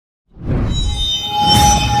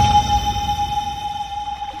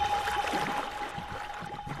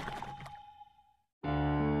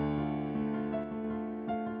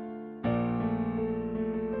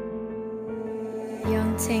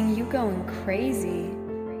crazy.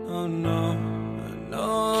 Oh no,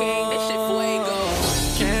 no. King, this shit fuego.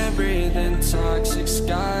 Can't breathe in toxic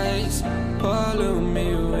skies. Pollute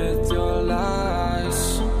me with your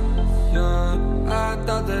lies. Yeah, I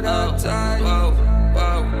thought that I'd die.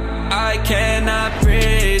 I cannot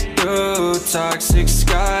breathe through toxic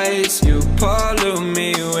skies. You pollute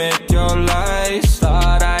me with your lies.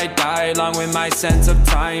 Thought I'd die along with my sense of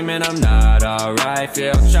time, and I'm not alright.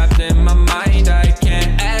 Feel trapped in my mind, I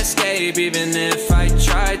can't escape even if I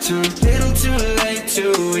try to. Little too late,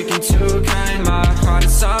 too weak and too kind. My heart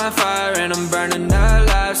is on fire and I'm burning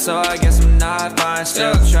alive, so I guess I'm not fine.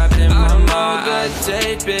 Still trapped in my mind. I know the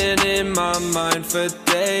date been in my mind for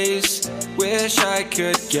days. Wish I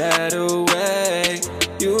could get away.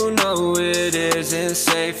 You know it isn't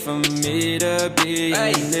safe for me to be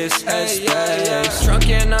in this headspace. Drunk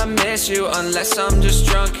and I miss you unless I'm just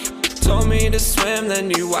drunk. Told me to swim, then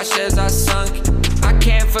you watched as I sunk. I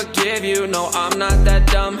can't forgive you, no I'm not that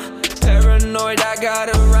dumb. Paranoid, I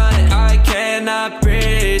gotta run. I cannot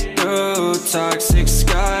breathe through toxic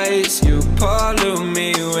skies. You pollute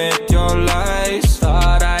me with your lies.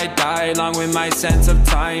 Thought I'd die along with my sense of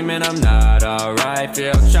time, and I'm not alright.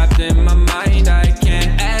 Feel trapped in my mind, I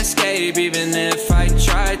can't escape even if I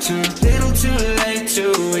try to. Little too late,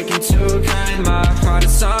 too weak and too kind. My heart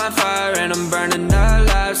is on fire and I'm burning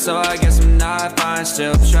alive, so I guess I'm not fine.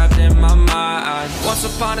 Still trapped in my mind. Once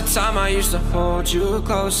upon a time I used to hold you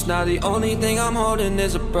close. Now the only thing I'm holding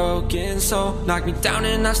is a broken soul. Knock me down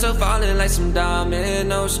and I'm still falling like some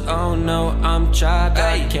dominoes. Oh no, I'm trapped,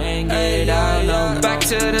 I can't get out, no. Back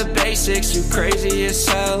to the basics, you crazy as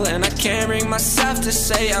hell, and I can't bring myself to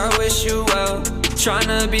say I wish you well.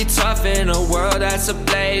 Tryna be tough in a world that's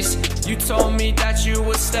ablaze. You told me that you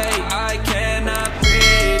would stay. I cannot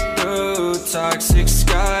breathe through toxic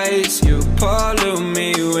skies. You pollute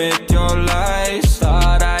me with your lies.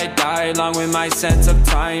 Thought I'd die along with my sense of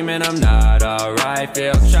time, and I'm not alright.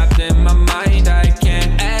 Feel trapped in my mind, I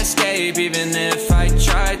can't escape even if I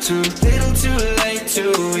try to. Little too late,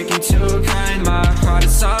 too weak and too kind. My heart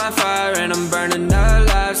is on fire and I'm burning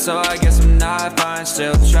alive, so I guess I'm not fine.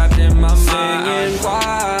 Still trapped in my mind. Singing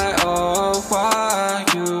why, oh why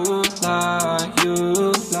you lie,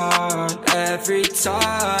 you lie. Every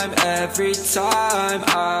time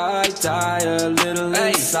I die a little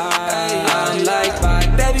inside. I'm like bye,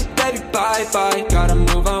 baby, baby, bye, bye. Gotta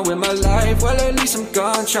move on with my life, well at least I'm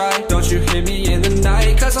gonna try. Don't you hit me in the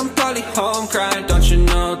night, cause I'm probably home crying. Don't you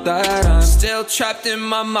know that I'm still trapped in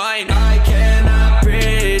my mind. I cannot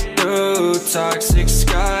breathe through toxic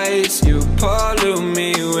skies. You pollute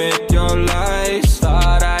me with your lies.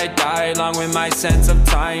 Thought I'd die along with my sense of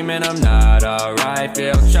time, and I'm not alright.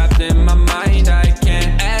 Feel trapped in my mind, I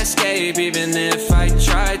can't escape even if I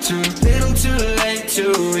try to. Little too late,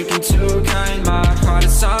 too weak and too kind. My heart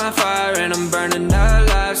is on fire and I'm burning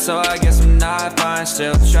alive, so I guess I'm not fine.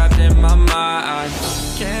 Still trapped in my mind.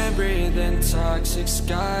 Can't breathe in toxic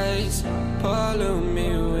skies. Pollute me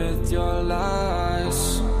with your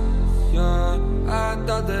lies. Yeah, I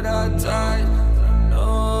thought that I'd die.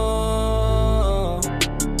 No.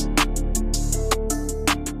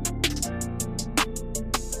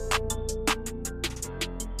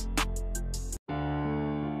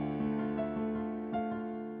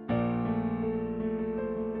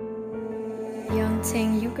 Young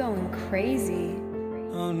Ting, you going crazy.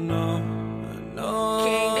 Oh no, no.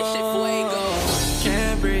 King, this shit fuego.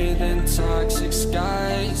 Can't breathe in toxic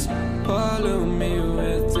skies. Pollute me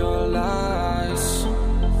with your lies.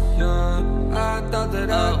 Yeah, I thought that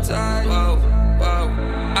I'd die.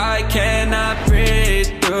 I cannot breathe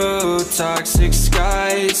through toxic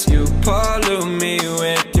skies. You pollute me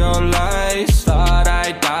with your lies. Thought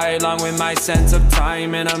I'd die along with my sense of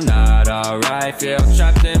time, and I'm not alright. Feel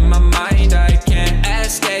trapped in my mind, I can't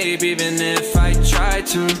escape even if I try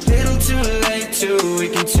to. Little too late, too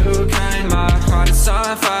weak and too kind. My heart is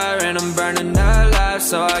on fire and I'm burning alive,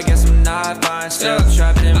 so I guess I'm not fine. Still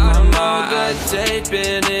trapped in my mind. I know the date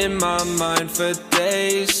been in my mind for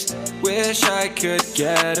days. Wish I could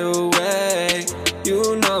get away.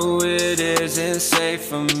 You know it isn't safe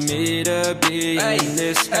for me to be in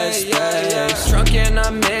this headspace. Drunk and I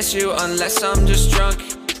miss you unless I'm just drunk.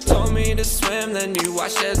 Told me to swim, then you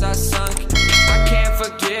watched as I sunk. I can't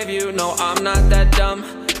forgive you, no I'm not that dumb.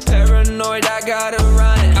 Paranoid, I gotta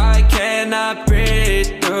run. I cannot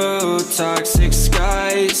breathe through toxic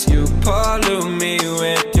skies. You pollute me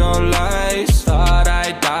with your lies. Thought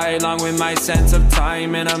I'd die along with my sense of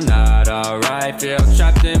time, and I'm not alright. Feel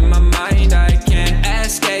trapped in my mind, I can't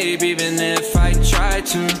escape even if I try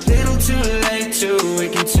to. Little too late, too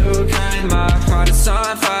weak and too kind. My heart is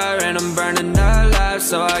on fire and I'm burning alive,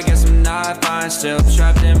 so I guess I'm not fine. Still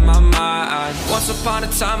trapped in my mind. Once upon a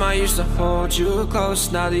time I used to hold you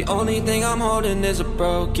close. Now the only thing I'm holding is a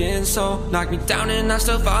broken soul. Knock me down and I'm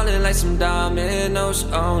still falling like some dominoes.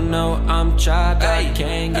 Oh no, I'm trapped, I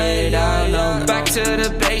can't get out, no. Back to the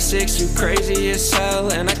basics, you crazy as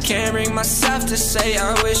hell. And I can't bring myself to say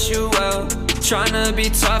I wish you well. Tryna be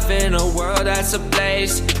tough in a world that's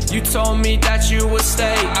ablaze. You told me that you would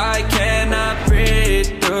stay. I cannot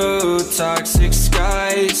breathe through toxic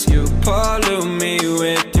skies. You pollute me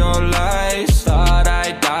with your lies. Thought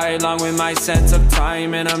I'd die along with my sense of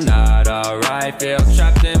time, and I'm not alright. Feel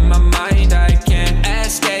trapped in my mind, I can't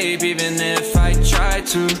escape even if I try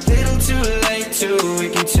to. Little too late, too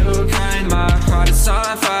weak and too kind. My heart is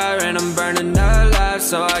on fire and I'm burning alive.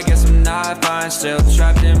 So I guess I'm not fine, still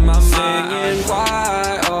trapped in my mind. Singing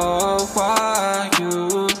why, oh why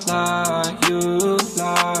you lie, you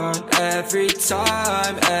lie. Every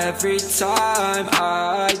time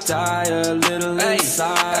I die a little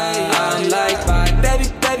inside. I'm like bye, baby,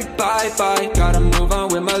 baby, bye, bye. Gotta move on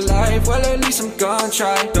with my life, well at least I'm gonna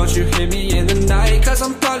try. Don't you hear me in the night, cause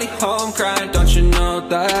I'm probably home crying. Don't you know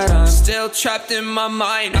that I'm still trapped in my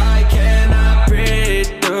mind. I cannot breathe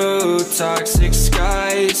through toxic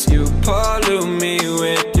skies. You pollute me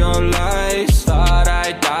with your lies. Thought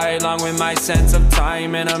I'd die along with my sense of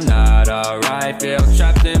time, and I'm not alright. Feel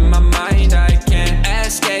trapped in my mind, I can't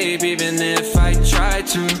escape even if I try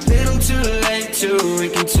to. Little too late, too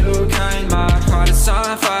weak and too kind. My heart is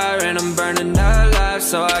on fire and I'm burning alive.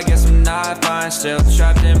 So I guess I'm not fine, still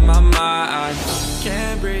trapped in my mind.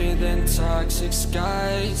 Can't breathe in toxic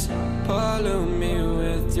skies. Pollute me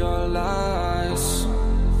with your lies.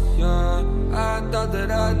 Yeah, I thought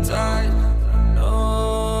that I died.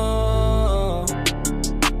 No.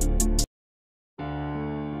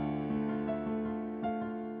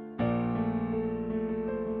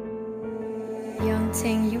 Young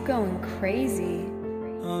Ting, you going crazy.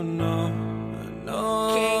 Oh no,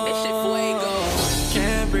 no. King, this shit fuego.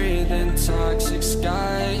 Can't breathe in toxic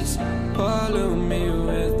skies. Pollute me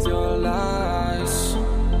with your lies.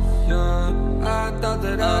 Yeah, I thought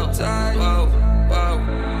that I died. Whoa, whoa.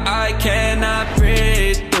 I cannot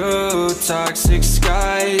breathe through toxic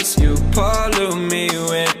skies. You pollute me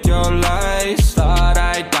with your lies. Thought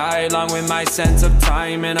I'd die along with my sense of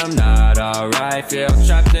time, and I'm not alright. Feel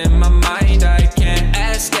trapped in my mind, I can't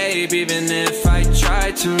escape even if I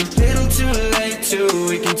try to. Little too late, too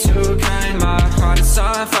weak and too kind. My heart is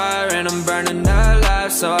on fire and I'm burning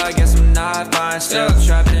alive. So I guess I'm not fine, still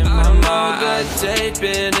trapped in my mind. I know the date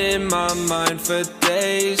been in my mind for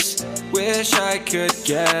days. Wish I could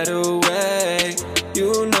get away.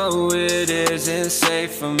 You know it isn't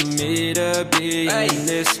safe for me to be in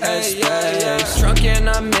this headspace. Drunk and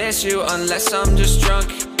I miss you unless I'm just drunk.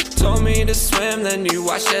 Told me to swim, then you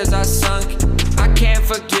watched as I sunk. I can't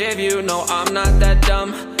forgive you, no I'm not that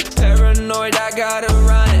dumb. Paranoid, I gotta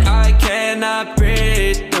run. I cannot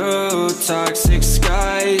breathe through toxic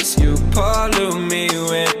skies. You pollute me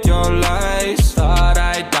with your lies. Thought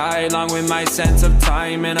I'd die along with my sense of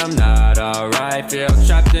time, and I'm not alright. Feel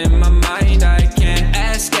trapped in my mind, I can't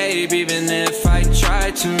escape even if I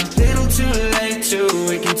try to. Little too late, too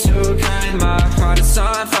weak and too kind. My heart is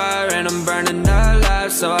on fire and I'm burning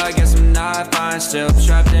alive. So I guess I'm not fine, still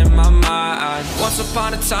trapped in my mind. Once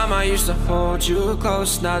upon a time I used to hold you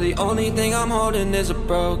close. Now the only thing I'm holding is a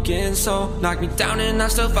broken soul. Knock me down and I'm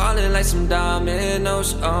still falling like some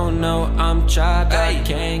dominoes. Oh no, I'm trapped, I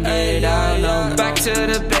can't get out, no. Back to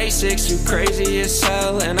the basics, you crazy as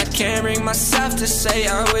hell. And I can't bring myself to say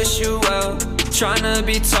I wish you well. Tryna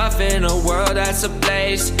be tough in a world that's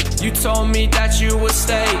ablaze. You told me that you would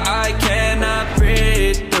stay. I cannot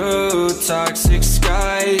breathe through toxic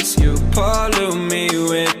skies. You pollute me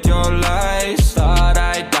with your lies. Thought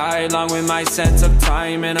I'd die along with my sense of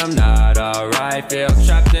time, and I'm not alright. Feel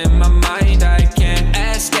trapped in my mind, I can't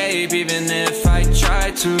escape even if I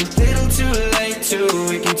try to. Little too late, too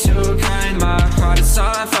weak and too kind. My heart is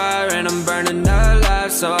on fire and I'm burning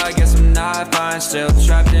alive. So I guess I'm not fine, still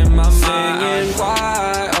trapped in my mind. Singing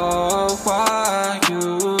why, oh why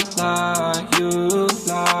you lie, you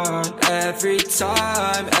lie. Every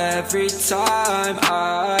time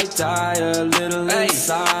I die a little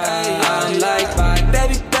inside. I'm like bye,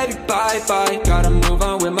 baby, baby, bye, bye. Gotta move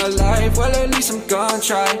on with my life, well at least I'm gonna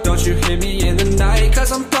try. Don't you hear me in the night,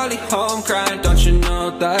 cause I'm probably home crying. Don't you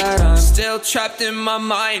know that I'm still trapped in my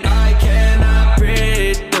mind. I cannot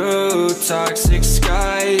breathe through toxic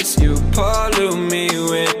skies. You pollute me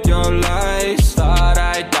with your lies. Thought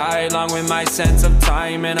I'd die along with my sense of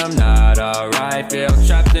time, and I'm not alright. Feel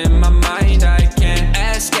trapped in my mind, I can't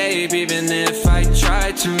escape even if I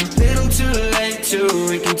try to. Little too late, too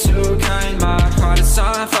weak and too kind. My heart is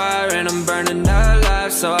on fire and I'm burning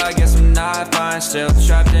alive. So I guess I'm not not fine, still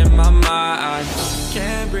trapped in my mind.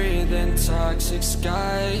 Can't breathe in toxic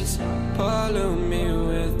skies, pollute me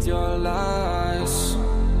with your lies.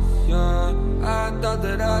 Yeah, I thought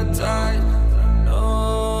that I died,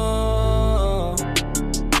 no.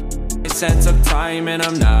 Sense of time and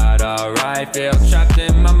I'm not alright. Feel trapped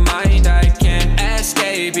in my mind, I can't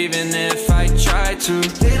escape even if I try to.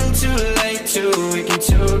 Little too late, too weak and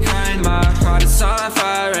too kind. My heart is on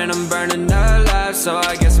fire and I'm burning alive, so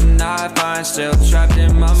I guess I'm not fine, still trapped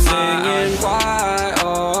in my mind. Singing why,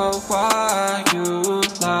 oh why you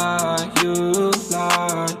lie, you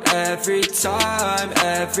lie. Every time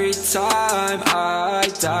I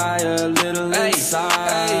die a little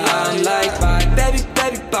inside. I'm like bye, baby,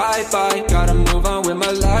 bye. Gotta move on with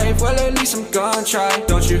my life, well at least I'm gonna try.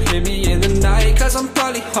 Don't you hear me in the night, cause I'm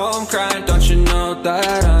probably home crying. Don't you know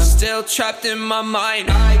that I'm still trapped in my mind.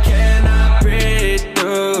 I cannot breathe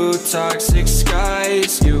through toxic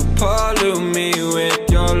skies. You pollute me with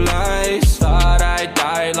your lies. Thought I'd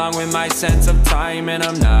die along with my sense of time, and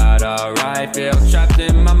I'm not alright. Feel trapped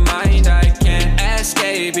in my mind, I can't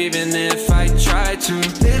escape even if I try to.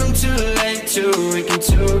 Little too late, too weak and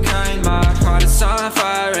too kind. My heart is on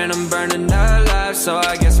fire and I'm burning alive, so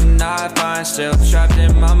I guess I'm not fine, still trapped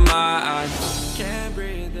in my mind. Can't